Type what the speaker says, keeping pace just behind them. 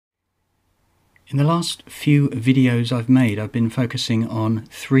In the last few videos I've made, I've been focusing on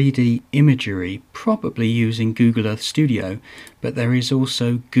 3D imagery, probably using Google Earth Studio, but there is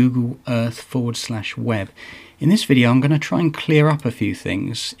also Google Earth/web. In this video I'm going to try and clear up a few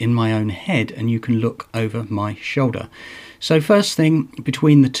things in my own head, and you can look over my shoulder. So first thing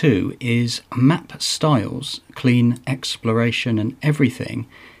between the two is map styles, clean exploration and everything,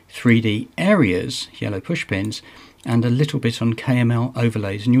 3D areas, yellow pushpins, and a little bit on KML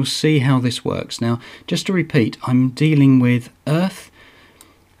overlays, and you'll see how this works. Now, just to repeat, I'm dealing with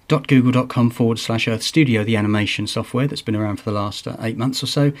earth.google.com/Earth Studio, the animation software that's been around for the last 8 months or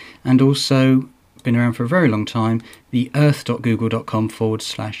so, and also been around for a very long time, the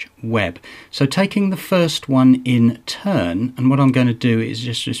earth.google.com/web. So taking the first one in turn, and what I'm going to do is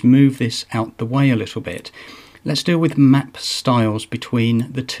just move this out the way a little bit. Let's deal with map styles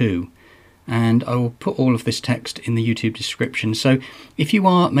between the two. And I will put all of this text in the YouTube description. So if you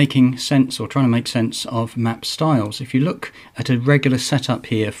are making sense or trying to make sense of map styles, if you look at a regular setup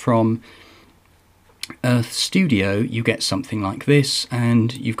here from Earth Studio, you get something like this,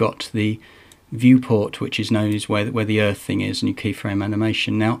 and you've got the viewport, which is known as where the Earth thing is, and your keyframe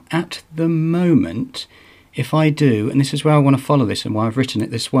animation. Now at the moment, if I do, and this is where I want to follow this and why I've written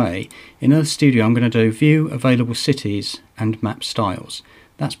it this way, in Earth Studio I'm going to do view available cities and map styles.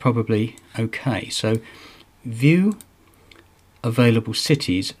 That's probably okay. So view available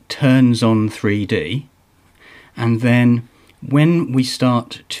cities turns on 3D, and then when we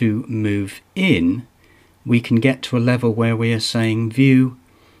start to move in, we can get to a level where we are saying view,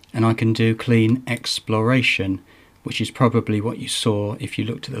 and I can do clean exploration, which is probably what you saw if you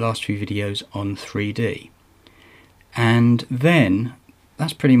looked at the last few videos on 3D. And then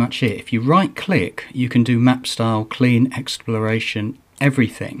that's pretty much it. If you right click, you can do map style, clean exploration,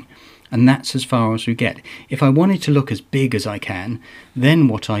 everything, and that's as far as we get. If I wanted to look as big as I can, then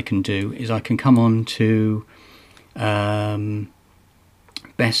what I can do is I can come on to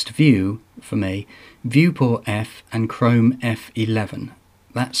best view for me, viewport F and Chrome F11.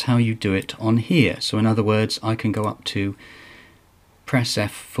 That's how you do it on here. So in other words, I can go up to press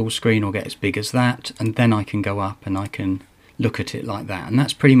F full screen or get as big as that, and then I can go up and I can look at it like that, and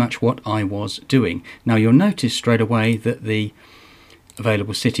that's pretty much what I was doing. Now you'll notice straight away that the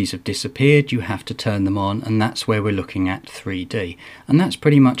available cities have disappeared. You have to turn them on, and that's where we're looking at 3D, and that's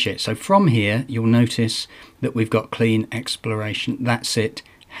pretty much it. So from here you'll notice that we've got clean exploration. That's it,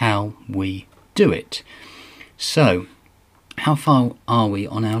 how we do it. So how far are we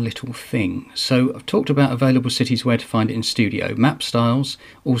on our little thing? So I've talked about available cities, where to find it in Studio, map styles,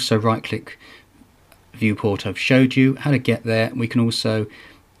 also right click viewport. I've showed you how to get there. We can also,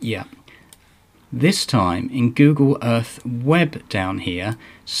 this time in Google Earth Web down here,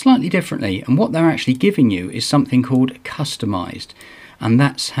 slightly differently, and what they're actually giving you is something called Customised, and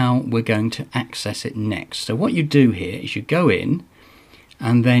that's how we're going to access it next. So what you do here is you go in,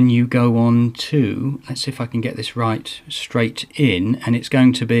 and then you go on to, let's see if I can get this right, straight in, and it's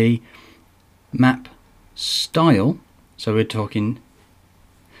going to be map style. So we're talking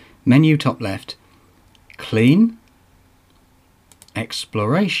menu top left, clean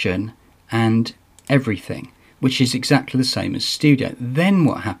exploration and everything, which is exactly the same as Studio. Then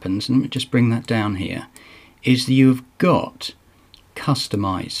what happens, and let me just bring that down here, is that you've got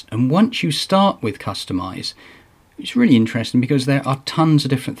Customize, and once you start with Customize, it's really interesting because there are tons of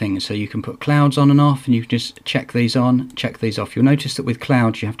different things. So you can put clouds on and off, and you can just check these on, check these off. You'll notice that with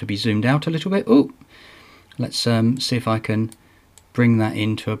clouds you have to be zoomed out a little bit. Oh, let's see if I can bring that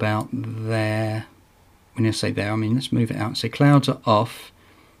into about there. When I say there, I mean let's move it out. So clouds are off.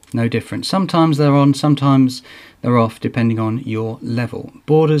 No different. Sometimes they're on, sometimes they're off, depending on your level.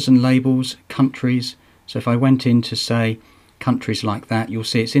 Borders and labels, countries. So if I went in to say countries like that, you'll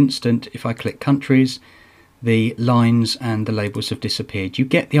see it's instant. If I click countries, the lines and the labels have disappeared. You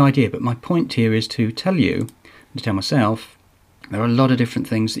get the idea, but my point here is to tell you, to tell myself, there are a lot of different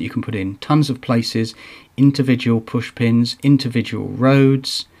things that you can put in. Tons of places, individual push pins, individual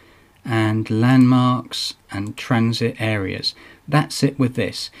roads, and landmarks and transit areas. That's it with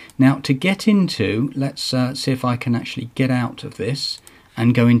this. Now to get into, let's see if I can actually get out of this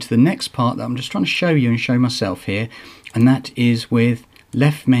and go into the next part that I'm just trying to show you and show myself here, and that is with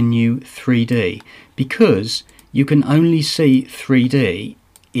left menu 3D, because you can only see 3D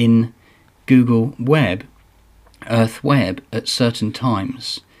in Google Web, Earth Web, at certain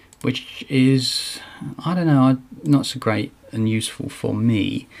times, which is, I don't know, not so great and useful for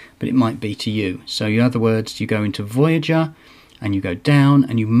me, but it might be to you. So in other words, you go into Voyager and you go down,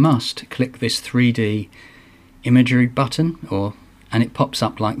 and you must click this 3D imagery button, and it pops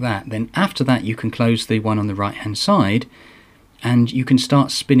up like that. Then after that you can close the one on the right hand side, and you can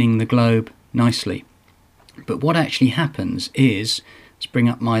start spinning the globe nicely. But what actually happens is, let's bring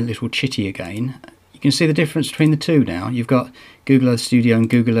up my little chitty again. You can see the difference between the two now. You've got Google Earth Studio and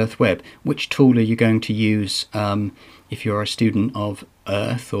Google Earth Web. Which tool are you going to use if you're a student of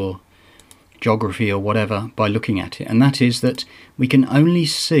Earth or geography or whatever by looking at it? And that is that we can only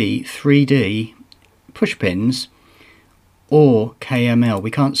see 3D pushpins or KML.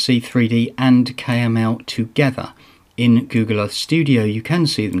 We can't see 3D and KML together. In Google Earth Studio you can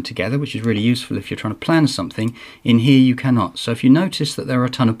see them together, which is really useful if you're trying to plan something. In here you cannot. So if you notice that there are a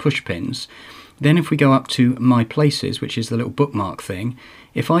ton of pushpins, then if we go up to My Places, which is the little bookmark thing,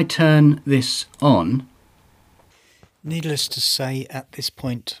 if I turn this on, needless to say, at this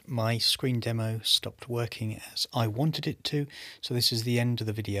point my screen demo stopped working as I wanted it to, so this is the end of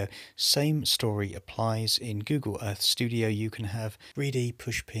the video. Same story applies. In Google Earth Studio you can have 3D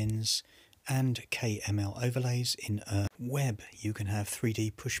pushpins and KML overlays. In Web you can have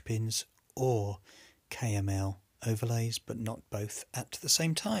 3D pushpins or KML overlays, but not both at the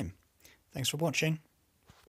same time. Thanks for watching.